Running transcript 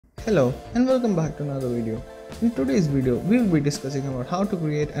Hello and welcome back to another video. In today's video, we will be discussing about how to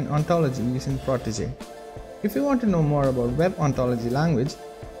create an ontology using Protege. If you want to know more about web ontology language,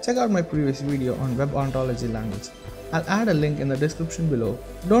 check out my previous video on web ontology language. I'll add a link in the description below.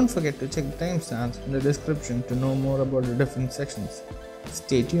 Don't forget to check the timestamps in the description to know more about the different sections.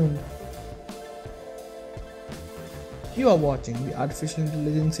 Stay tuned. You are watching the Artificial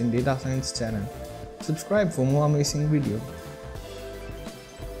Intelligence in Data Science channel. Subscribe for more amazing videos.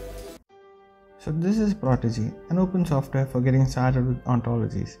 So this is Protege, an open software for getting started with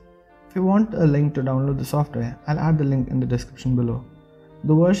ontologies. If you want a link to download the software, I'll add the link in the description below.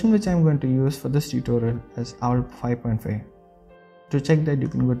 The version which I'm going to use for this tutorial is OWL 5.5. To check that, you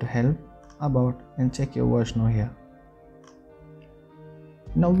can go to Help, About and check your version over here.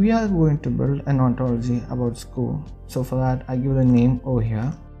 Now we are going to build an ontology about school. So for that, I give the name over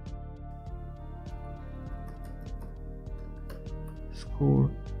here. School.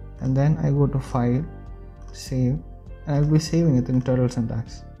 And then I go to File, Save, and I'll be saving it in turtle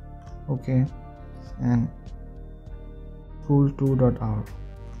syntax. Okay, and school2.owl,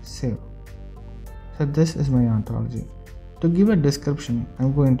 save. So this is my ontology. To give a description,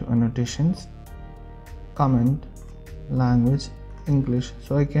 I'm going to annotations, comment, language, English.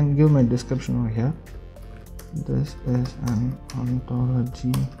 So I can give my description over here. This is an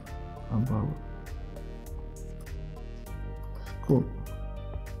ontology about school.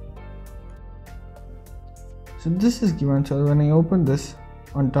 So this is given, so when I open this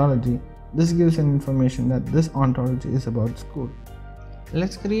ontology, this gives an information that this ontology is about school.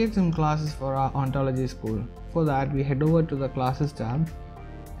 Let's create some classes for our ontology school. For that, we head over to the classes tab,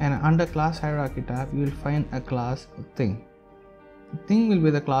 and under class hierarchy tab, you will find a class thing. Thing will be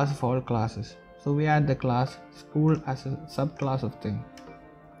the class of all classes. So we add the class school as a subclass of thing.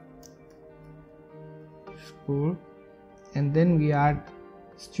 School, and then we add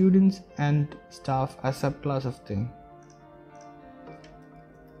students and staff as subclass of thing.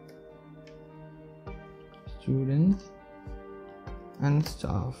 Students and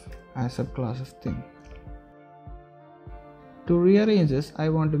staff as subclass of thing. To rearrange this, I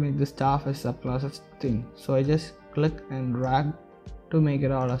want to make the staff as subclass of thing. So I just click and drag to make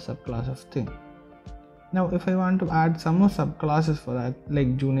it all a subclass of thing. Now if I want to add some more subclasses for that,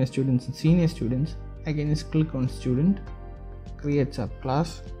 like junior students and senior students, I can just click on student, create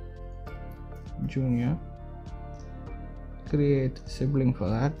subclass, junior, create sibling for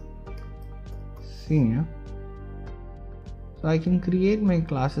that, senior. So I can create my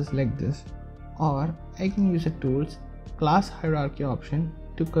classes like this, or I can use the tools class hierarchy option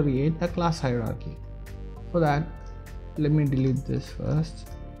to create a class hierarchy. For that, let me delete this first.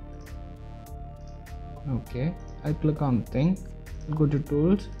 Okay, I click on thing, go to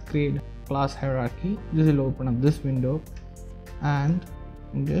tools, create class hierarchy. This will open up this window, and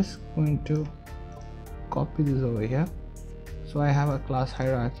I'm just going to copy this over here. So I have a class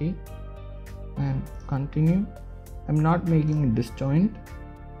hierarchy, and continue. I'm not making a disjoint,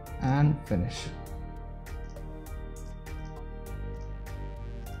 and finish.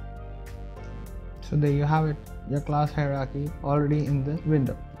 So there you have it, your class hierarchy already in the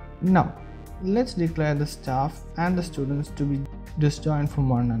window. Now let's declare the staff and the students to be disjoint from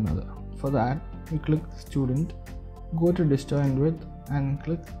one another. For that, you click student, go to disjoint with, and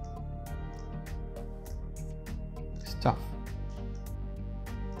click staff.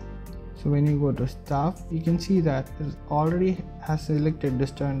 So when you go to staff, you can see that it already has selected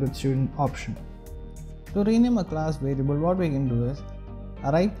disjoint with student option. To rename a class variable, what we can do is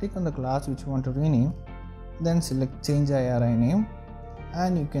right click on the class which you want to rename, then select change IRI name,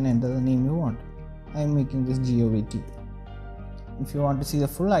 and you can enter the name you want. I am making this GOVT. If you want to see the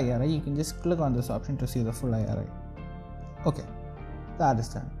full IRI, you can just click on this option to see the full IRI. Okay, that is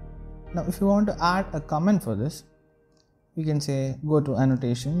done. Now if you want to add a comment for this, we can say go to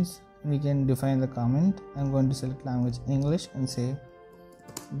annotations, we can define the comment. I'm going to select language English and say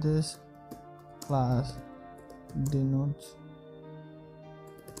this class denotes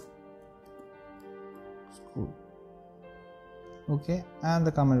school. Okay, and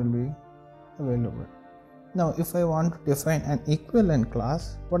the comment will be available. Now if I want to define an equivalent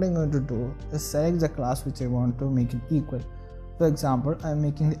class, what I'm going to do is select the class which I want to make it equal. For example, I'm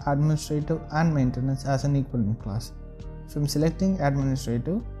making the administrative and maintenance as an equivalent class. So I'm selecting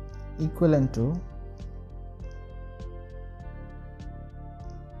administrative equivalent to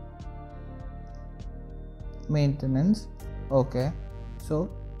maintenance. Okay, so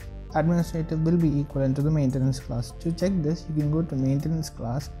administrative will be equivalent to the maintenance class. To check this, you can go to maintenance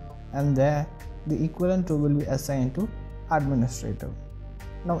class, and there the equivalent to will be assigned to administrative.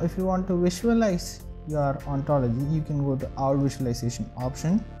 Now if you want to visualize your ontology, you can go to our visualization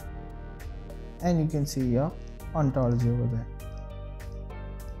option and you can see your ontology over there.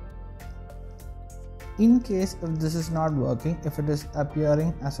 In case if this is not working, if it is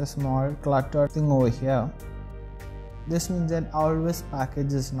appearing as a small cluttered thing over here, this means that OWL Viz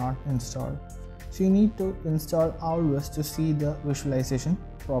package is not installed. So you need to install OWL Viz to see the visualization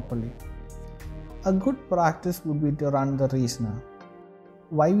properly. A good practice would be to run the reasoner.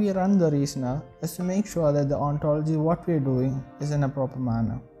 Why we run the reasoner is to make sure that the ontology what we are doing is in a proper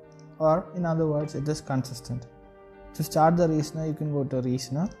manner, or in other words it is consistent. To start the reasoner, you can go to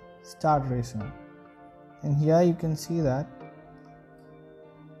reasoner, start reasoner, and here you can see that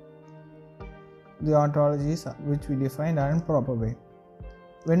the ontologies which we defined are in proper way.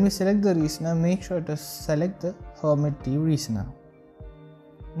 When we select the reasoner, make sure to select the hermitative reasoner.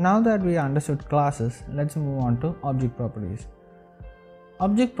 Now that we understood classes, let's move on to object properties.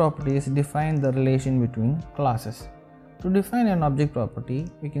 Object properties define the relation between classes. To define an object property,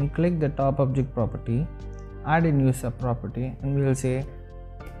 we can click the top object property, add a new subproperty, and we will say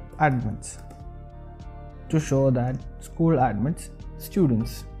admits to show that school admits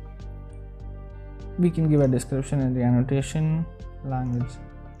students. We can give a description in the annotation, language,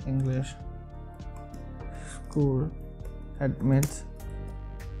 English, school admits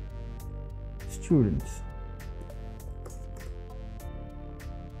students.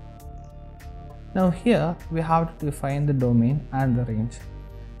 Now here we have to define the domain and the range.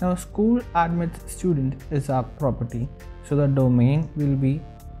 Now school admits student is our property, so the domain will be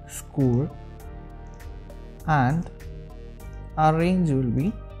school and our range will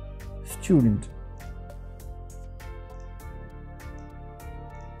be student.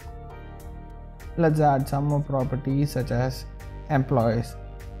 Let's add some more properties such as employees.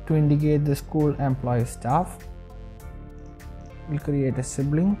 To indicate the school employee staff, we'll create a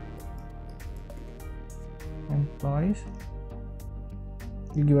sibling employees.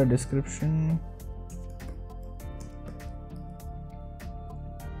 We'll give a description,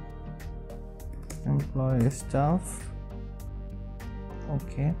 employee staff.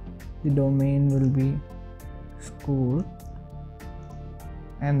 Okay, the domain will be school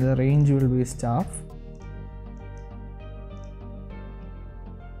and the range will be staff.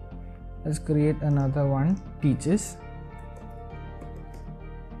 Let's create another one, teachers,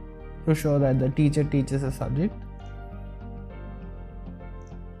 to show that the teacher teaches a subject.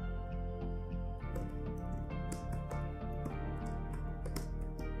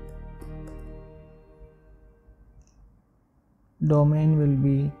 Domain will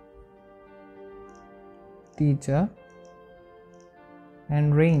be teacher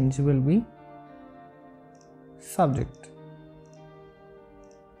and range will be subject.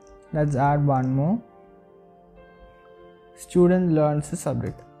 Let's add one more, student learns the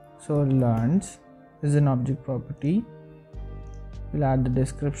subject. So learns is an object property. We'll add the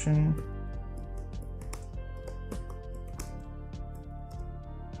description,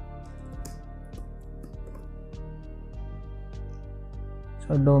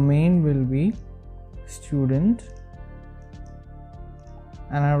 so domain will be student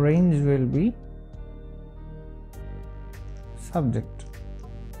and our range will be subject.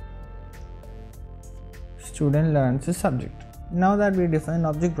 Student learns the subject. Now that we define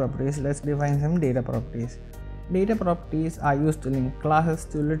object properties, let's define some data properties. Data properties are used to link classes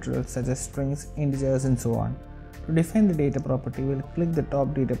to literals such as strings, integers, and so on. To define the data property, we'll click the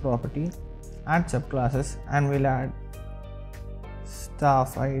top data property, add subclasses, and we'll add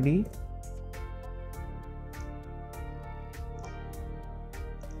staff ID,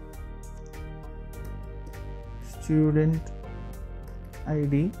 student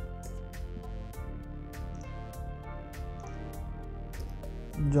ID,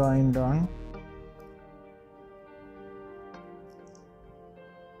 joined on,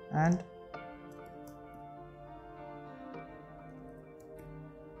 and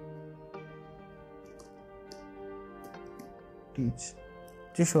teach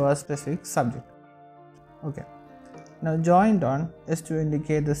to show a specific subject. Okay, now joined on is to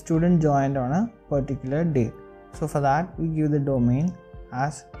indicate the student joined on a particular date. So for that we give the domain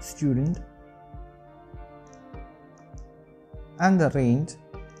as student and the range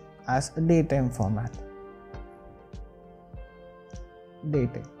as a datetime format.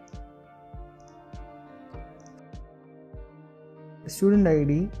 Datetime. Student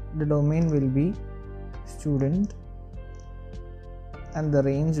ID, the domain will be student and the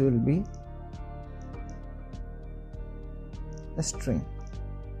range will be a string.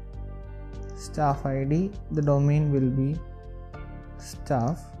 Staff ID, the domain will be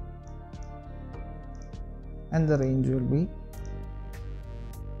staff and the range will be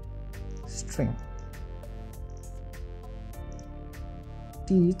string.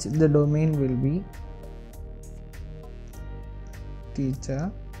 teach, the domain will be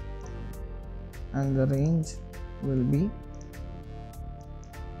teacher and the range will be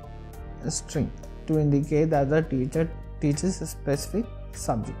a string to indicate that the teacher teaches a specific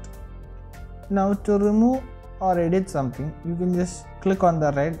subject. Now to remove or edit something, you can just click on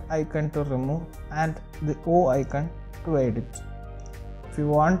the red icon to remove and the O icon to edit. If you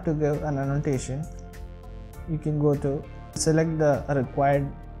want to give an annotation, you can go to select the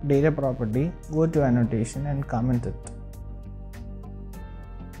required data property, go to annotation and comment it.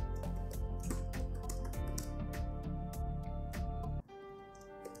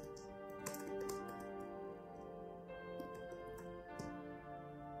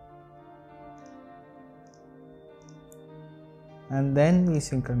 And then we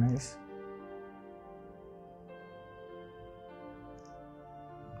synchronize.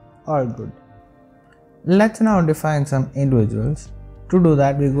 All good. Let's now define some individuals. To do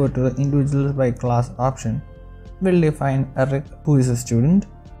that, we go to the individuals by class option. We'll define Eric, who is a student.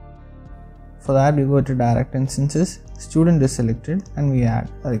 For that, we go to direct instances, student is selected, and we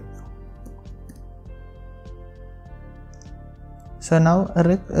add Eric. So now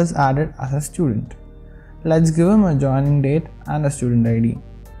Eric is added as a student. Let's give him a joining date and a student ID.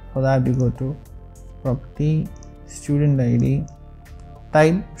 For that, we go to property, student ID.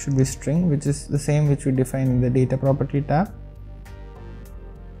 Type should be string, which is the same which we define in the data property tab.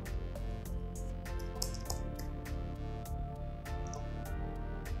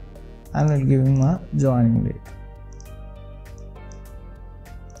 And we'll give him a joining date.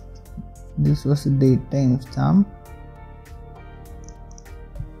 This was a date timestamp.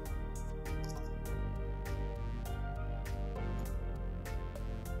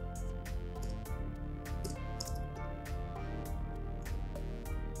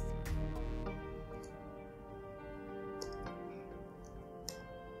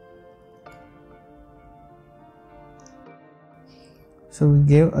 So we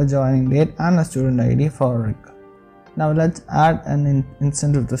gave a joining date and a student ID for Rick. Now let's add an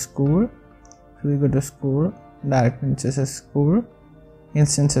instance of the school. So we go to school, direct instances school,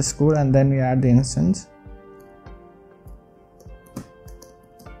 instances school, and then we add the instance.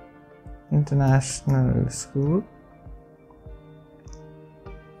 International school.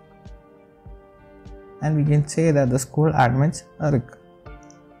 And we can say that the school admits a Rick.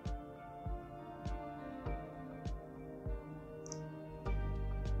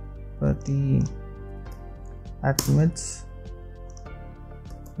 The admits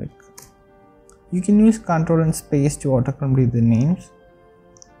Rick. You can use Ctrl and space to autocomplete the names,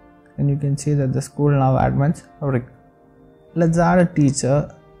 and you can see that the school now admits Rick. Let's add a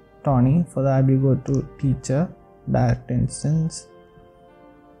teacher, Tony. For that, we go to teacher, direct instance,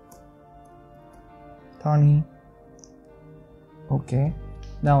 Tony. Okay,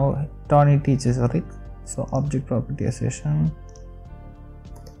 now Tony teaches Rick. So object property assertion.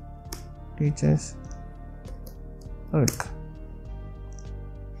 Teaches Rick.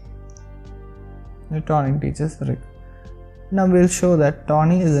 Tony teaches Rick. Now we'll show that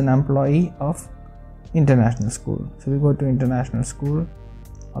Tony is an employee of international school. So we go to international school,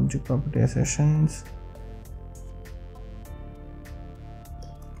 object property assertions,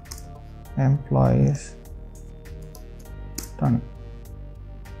 employees, Tony.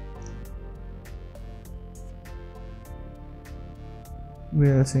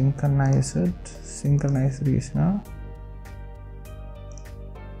 We'll synchronize it, synchronize reasoner.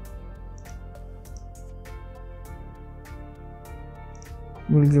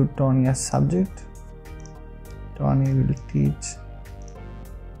 We'll give Tony a subject. Tony will teach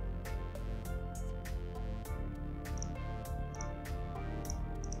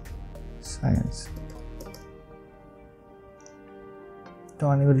science.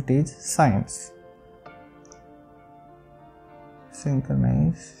 Tony will teach science.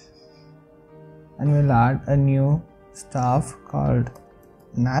 Synchronize, and we'll add a new staff called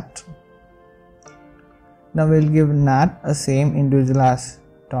Nat. Now we'll give Nat a same individual as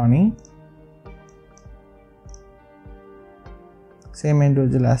Tony, same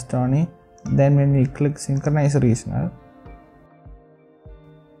individual as Tony. Then when we click synchronize reasoner,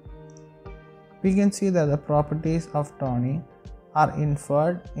 we can see that the properties of Tony are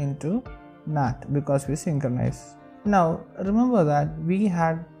inferred into Nat because we synchronize. Now remember that we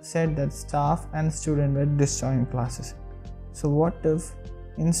had said that staff and student were disjoint classes. So what if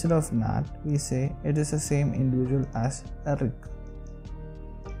instead of Nat we say it is the same individual as Eric?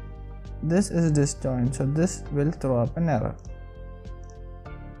 This is disjoint, so this will throw up an error.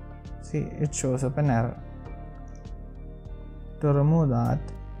 See, it shows up an error. To remove that,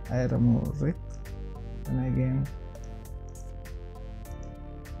 I remove Rick and again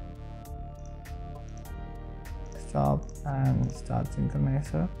stop and start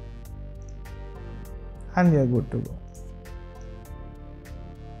synchronizer, and we are good to go.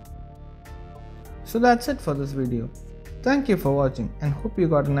 So that's it for this video. Thank you for watching and hope you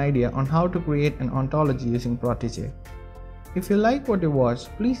got an idea on how to create an ontology using Protege. If you like what you watched,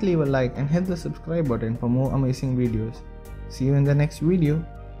 please leave a like and hit the subscribe button for more amazing videos. See you in the next video.